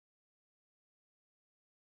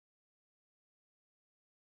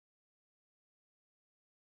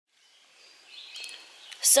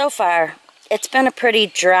So far, it's been a pretty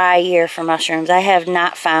dry year for mushrooms. I have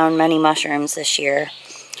not found many mushrooms this year.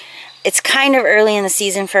 It's kind of early in the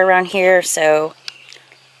season for around here, so,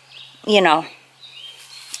 you know,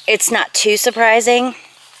 it's not too surprising.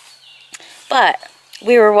 But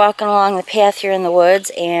we were walking along the path here in the woods,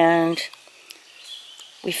 and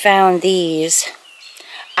we found these.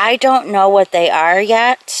 I don't know what they are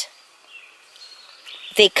yet.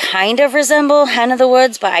 They kind of resemble hen of the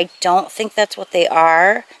woods, but I don't think that's what they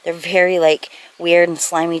are. They're very, like, weird and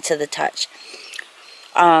slimy to the touch.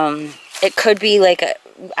 It could be like a,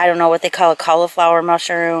 I don't know what they call a cauliflower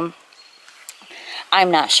mushroom.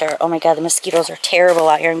 I'm not sure. Oh my god, the mosquitoes are terrible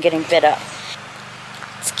out here. I'm getting bit up.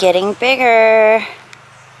 It's getting bigger.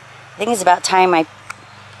 I think it's about time I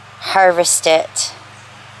harvest it.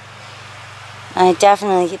 I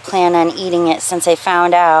definitely plan on eating it since I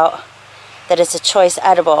found out that it's a choice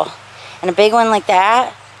edible. And a big one like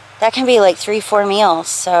that can be like 3-4 meals.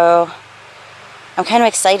 So I'm kind of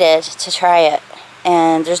excited to try it.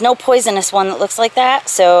 And there's no poisonous one that looks like that,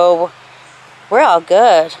 so we're all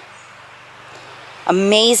good.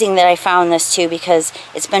 Amazing that I found this too, because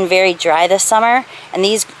it's been very dry this summer, and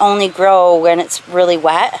these only grow when it's really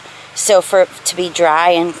wet. So for it to be dry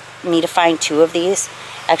and me to find 2 of these,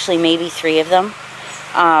 actually maybe 3 of them,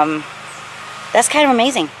 that's kind of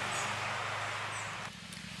amazing.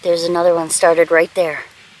 There's another one started right there.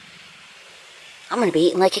 I'm going to be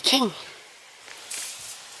eating like a king.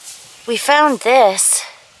 We found this,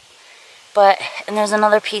 and there's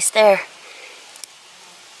another piece there.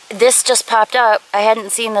 This just popped up. I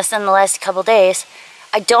hadn't seen this in the last couple days.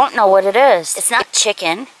 I don't know what it is. It's not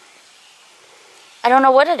chicken. I don't know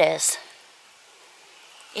what it is.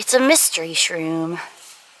 It's a mystery shroom.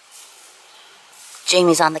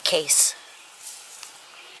 Jamie's on the case.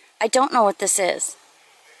 I don't know what this is.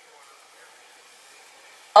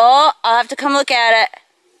 Oh, I'll have to come look at it.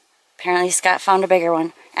 Apparently Scott found a bigger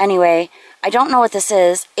one. Anyway, I don't know what this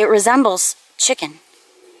is. It resembles chicken,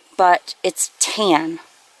 but it's tan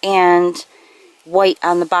and white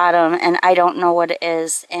on the bottom, and I don't know what it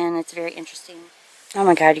is, and it's very interesting. Oh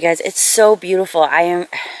my god, you guys, it's so beautiful. I'm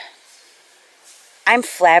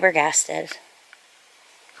flabbergasted.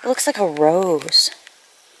 It looks like a rose.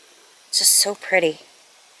 It's just so pretty.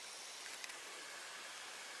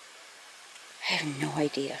 I have no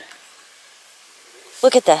idea.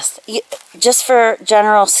 Look at this. Just for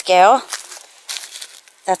general scale,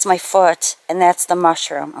 that's my foot, and that's the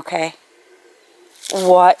mushroom, okay?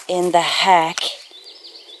 What in the heck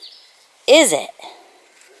is it?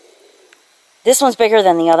 This one's bigger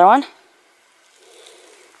than the other one.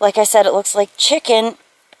 Like I said, it looks like chicken,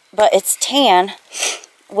 but it's tan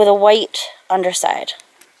with a white underside.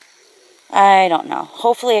 I don't know.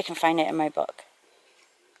 Hopefully I can find it in my book.